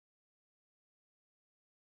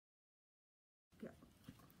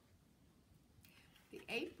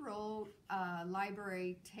April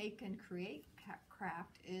library Take and Create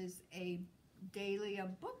craft is a Dahlia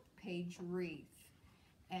book page wreath,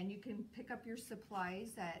 and you can pick up your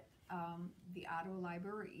supplies at the Auto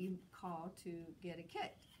Library or you call to get a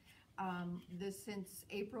kit. Since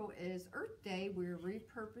April is Earth Day, we're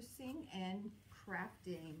repurposing and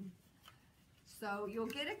crafting. So you'll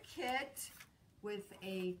get a kit with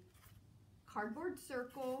a cardboard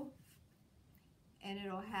circle, and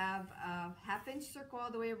it'll have a half-inch circle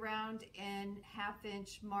all the way around and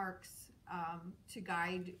half-inch marks to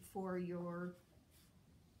guide for your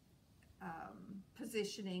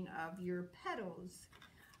positioning of your petals.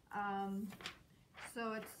 I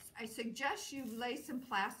suggest you lay some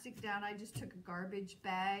plastic down. I just took a garbage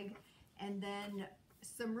bag and then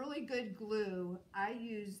some really good glue. I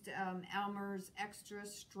used Elmer's Extra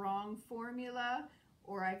Strong formula,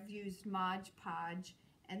 or I've used Mod Podge,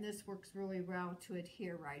 and this works really well to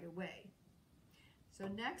adhere right away. So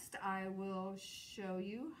next I will show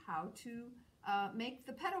you how to make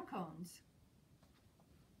the petal cones.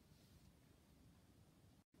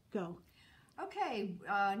 Go. Okay,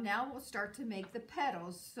 now we'll start to make the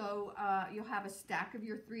petals. So you'll have a stack of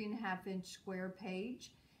your 3.5-inch square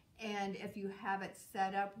page, and if you have it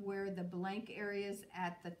set up where the blank area is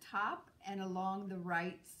at the top and along the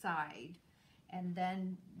right side, and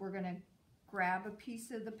then we're going to grab a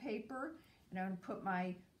piece of the paper, and I'm going to put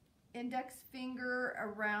my index finger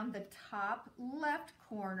around the top left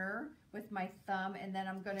corner with my thumb, and then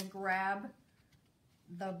I'm going to grab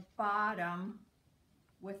the bottom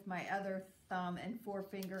with my other thumb and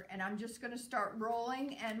forefinger, and I'm just going to start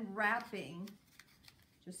rolling and wrapping.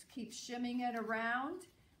 Just keep shimming it around.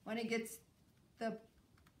 When the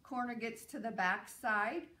corner gets to the back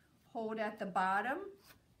side, hold at the bottom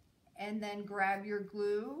and then grab your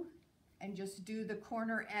glue and just do the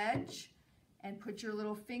corner edge and put your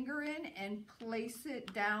little finger in and place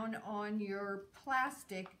it down on your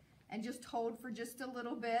plastic and just hold for just a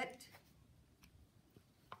little bit.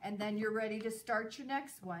 And then you're ready to start your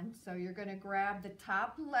next one. So you're going to grab the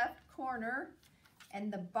top left corner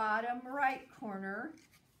and the bottom right corner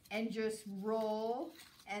and just roll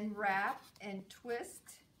and wrap and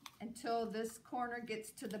twist until this corner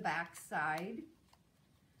gets to the back side.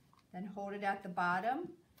 Then hold it at the bottom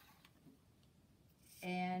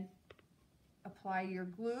and apply your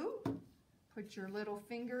glue. Put your little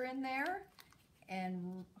finger in there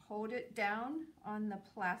and hold it down on the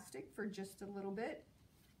plastic for just a little bit.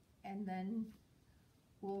 And then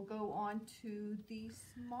we'll go on to the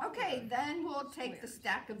smaller. Okay, then we'll take the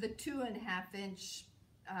stack of the 2.5-inch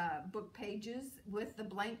book pages with the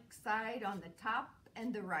blank side on the top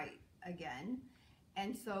and the right again.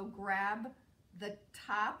 And so grab the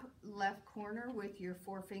top left corner with your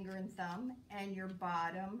forefinger and thumb, and your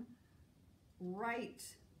bottom right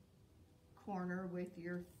corner with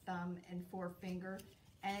your thumb and forefinger.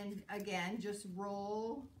 And again, just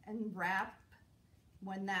roll and wrap.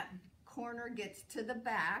 When that corner gets to the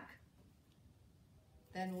back,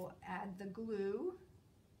 then we'll add the glue,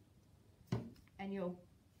 and you'll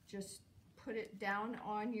just put it down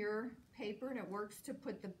on your paper, and it works to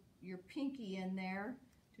put your pinky in there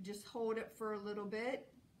to just hold it for a little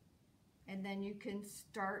bit, and then you can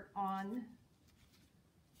start on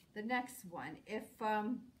the next one. If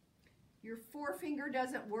your forefinger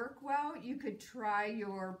doesn't work well, you could try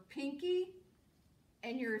your pinky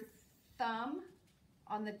and your thumb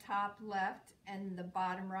on the top left, and the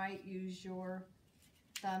bottom right, use your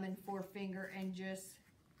thumb and forefinger and just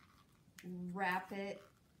wrap it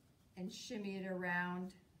and shimmy it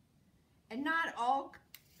around. And not all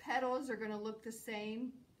petals are going to look the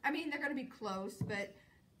same. I mean, they're going to be close, but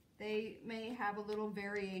they may have a little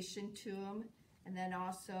variation to them. And then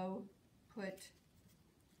also put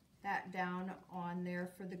that down on there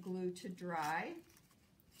for the glue to dry.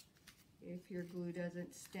 If your glue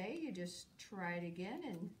doesn't stay, you just try it again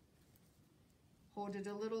and hold it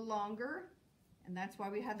a little longer. And that's why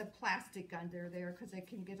we have the plastic under there, because it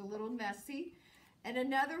can get a little messy. And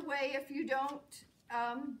another way, if you don't,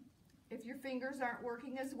 if your fingers aren't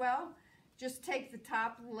working as well, just take the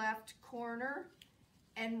top left corner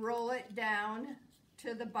and roll it down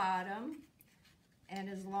to the bottom. And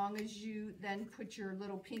as long as you then put your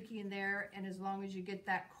little pinky in there, and as long as you get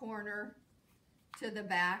that corner to the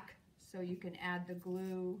back, so you can add the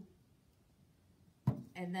glue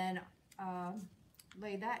and then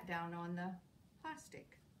lay that down on the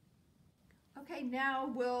plastic. Okay,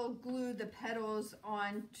 now we'll glue the petals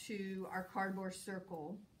onto our cardboard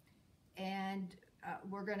circle, and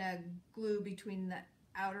we're going to glue between the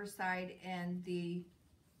outer side and the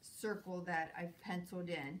circle that I've penciled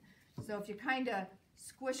in. So if you kind of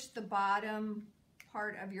squish the bottom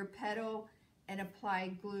part of your petal and apply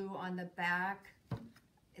glue on the back.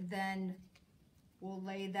 Then we'll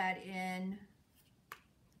lay that in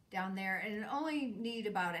down there, and it only need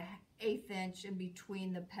about an 1/8 inch in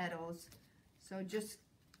between the petals. So just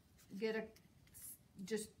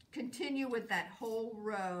continue with that whole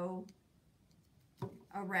row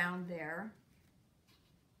around there.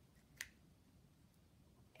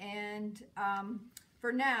 And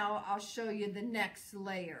for now, I'll show you the next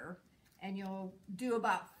layer, and you'll do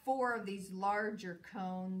about 4 of these larger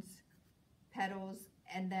cones, petals,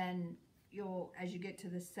 and then as you get to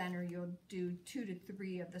the center, you'll do 2 to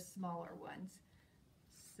 3 of the smaller ones.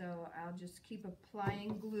 So I'll just keep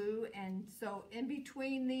applying glue, and so in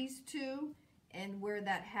between these two and where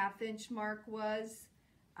that 1/2 inch mark was,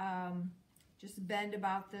 just bend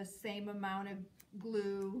about the same amount of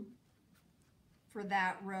glue for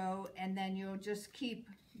that row, and then you'll just keep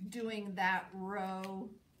doing that row,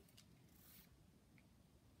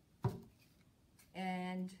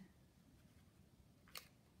 and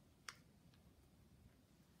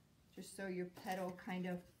just so your petal kind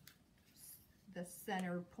of, the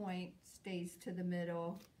center point stays to the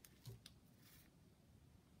middle.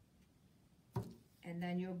 And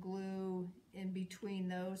then you'll glue in between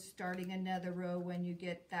those, starting another row when you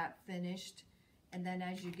get that finished. And then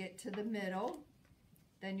as you get to the middle,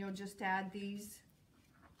 then you'll just add these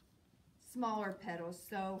smaller petals.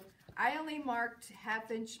 So I only marked 1/2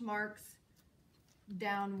 inch marks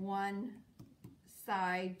down one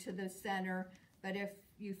side to the center, but if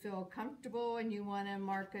you feel comfortable and you want to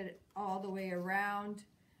mark it all the way around,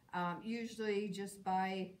 usually just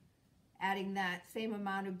by adding that same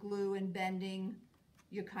amount of glue and bending,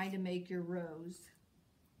 you kind of make your rows.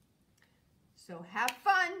 So have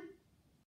fun!